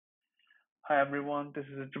Hi everyone, this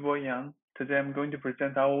is Zhibo Yang. Today I'm going to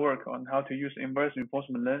present our work on how to use inverse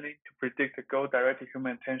reinforcement learning to predict goal-directed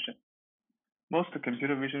human attention. Most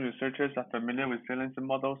computer vision researchers are familiar with saliency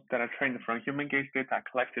models that are trained from human gaze data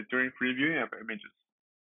collected during previewing of images.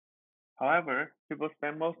 However, people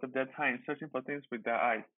spend most of their time searching for things with their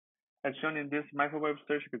eyes. As shown in this microwave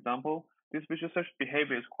search example, this visual search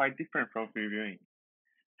behavior is quite different from previewing.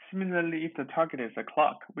 Similarly, if the target is a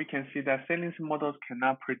clock, we can see that saliency models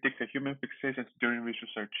cannot predict the human fixations during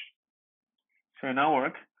visual search. So in our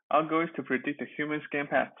work, our goal is to predict the human scan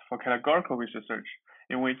path for categorical visual search,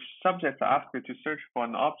 in which subjects are asked to search for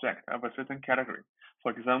an object of a certain category,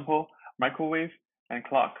 for example, microwave and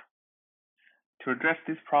clock. To address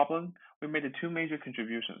this problem, we made two major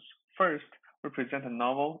contributions. First, we present a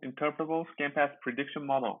novel, interpretable scan path prediction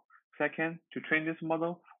model. Second, to train this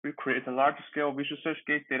model, we create a large-scale visual search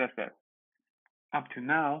gaze dataset. Up to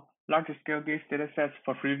now, large-scale gaze datasets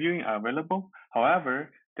for previewing are available. However,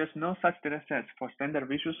 there's no such datasets for standard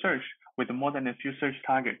visual search with more than a few search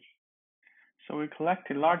targets. So we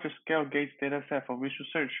collected larger-scale gaze dataset for visual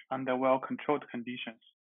search under well-controlled conditions.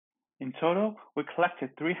 In total, we collected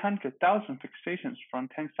 300,000 fixations from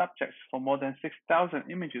 10 subjects for more than 6,000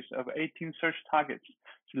 images of 18 search targets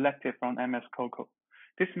selected from MS COCO.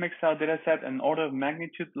 This makes our dataset an order of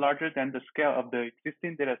magnitude larger than the scale of the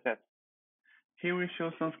existing dataset. Here we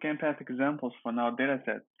show some Scanpath examples from our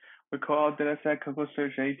dataset. We call our dataset COCO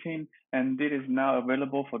Search 18, and it is now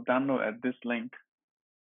available for download at this link.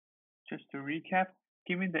 Just to recap,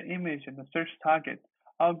 given the image and the search target,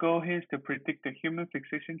 our goal here is to predict the human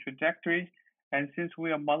fixation trajectory, and since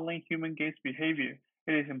we are modeling human gaze behavior,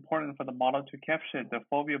 it is important for the model to capture the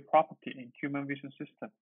foveal property in human vision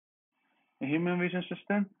system. In human vision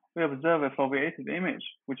system, we observe a foveated image,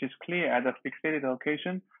 which is clear at a fixated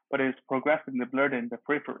location, but is progressively blurred in the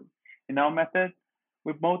periphery. In our method,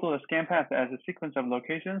 we model a scan path as a sequence of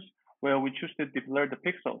locations where we choose to deblur the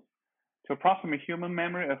pixels. To approximate human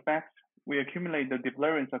memory effects, we accumulate the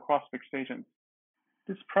deblurrings across fixations.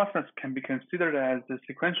 This process can be considered as the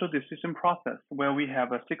sequential decision process, where we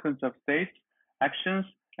have a sequence of states, actions,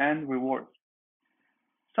 and rewards.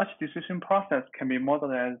 Such decision process can be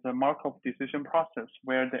modeled as a Markov decision process,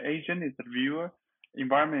 where the agent is the viewer,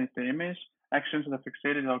 environment is the image, actions are the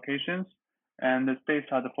fixated locations, and the states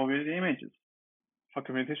are the foveated images. For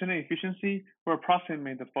computational efficiency, we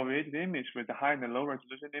approximate the foveated image with the high and the low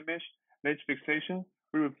resolution image. Late fixation,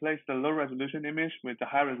 we replace the low resolution image with the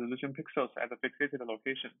high resolution pixels at the fixated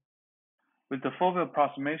location. With the foveal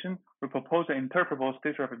approximation, we propose an interpretable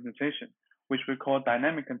state representation, which we call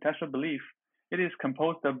dynamic contextual belief. It is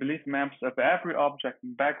composed of belief maps of every object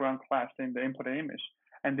and background class in the input image,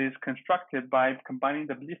 and is constructed by combining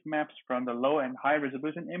the belief maps from the low and high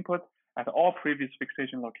resolution input at all previous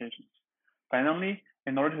fixation locations. Finally,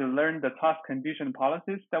 in order to learn the task condition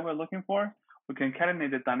policies that we're looking for, we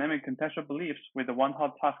concatenate the dynamic contextual beliefs with the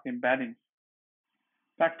one-hot task embeddings.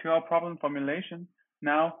 Back to our problem formulation.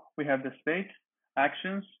 Now we have the states,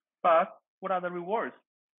 actions, but what are the rewards?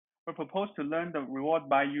 We propose to learn the reward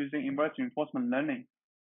by using inverse reinforcement learning.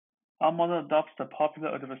 Our model adopts the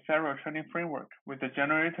popular adversarial training framework with the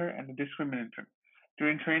generator and the discriminator.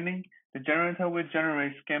 During training, the generator will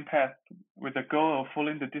generate scan paths with the goal of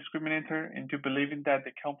fooling the discriminator into believing that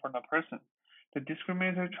they come from a person. The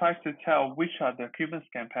discriminator tries to tell which are the human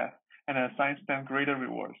scan paths and assigns them greater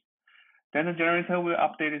rewards. Then the generator will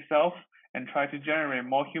update itself and try to generate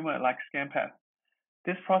more human-like scan paths.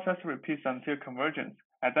 This process repeats until convergence.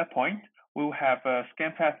 At that point, we will have a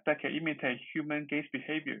scan path that can imitate human gaze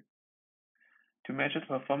behavior. To measure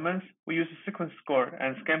the performance, we use a sequence score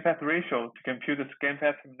and scan path ratio to compute the scan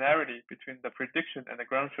path similarity between the prediction and the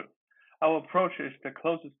ground truth. Our approach is the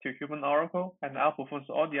closest to human oracle and outperforms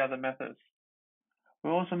all the other methods.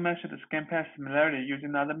 We also measure the scan path similarity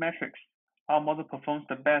using other metrics. Our model performs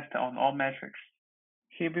the best on all metrics.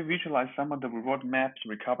 Here we visualize some of the reward maps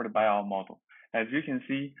recovered by our model. As you can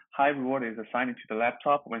see, high reward is assigned to the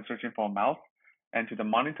laptop when searching for a mouse, and to the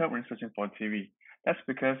monitor when searching for a TV. That's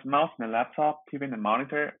because mouse and the laptop, TV and the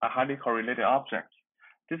monitor are highly correlated objects.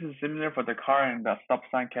 This is similar for the car and the stop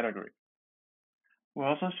sign category. We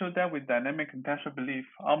also show that with dynamic contextual belief,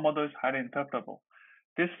 our model is highly interpretable.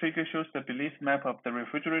 This figure shows the belief map of the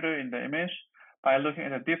refrigerator in the image. By looking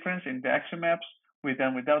at the difference in the action maps with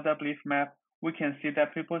and without that belief map, we can see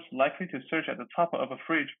that people is likely to search at the top of a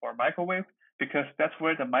fridge or microwave because that's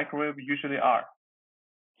where the microwave usually are.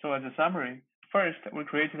 So as a summary, first, we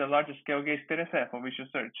created a larger scale gaze dataset for visual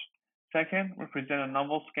search. Second, we present a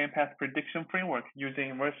novel scan path prediction framework using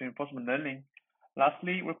inverse reinforcement learning.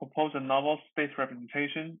 Lastly, we propose a novel space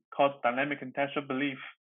representation called dynamic contextual belief.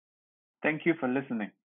 Thank you for listening.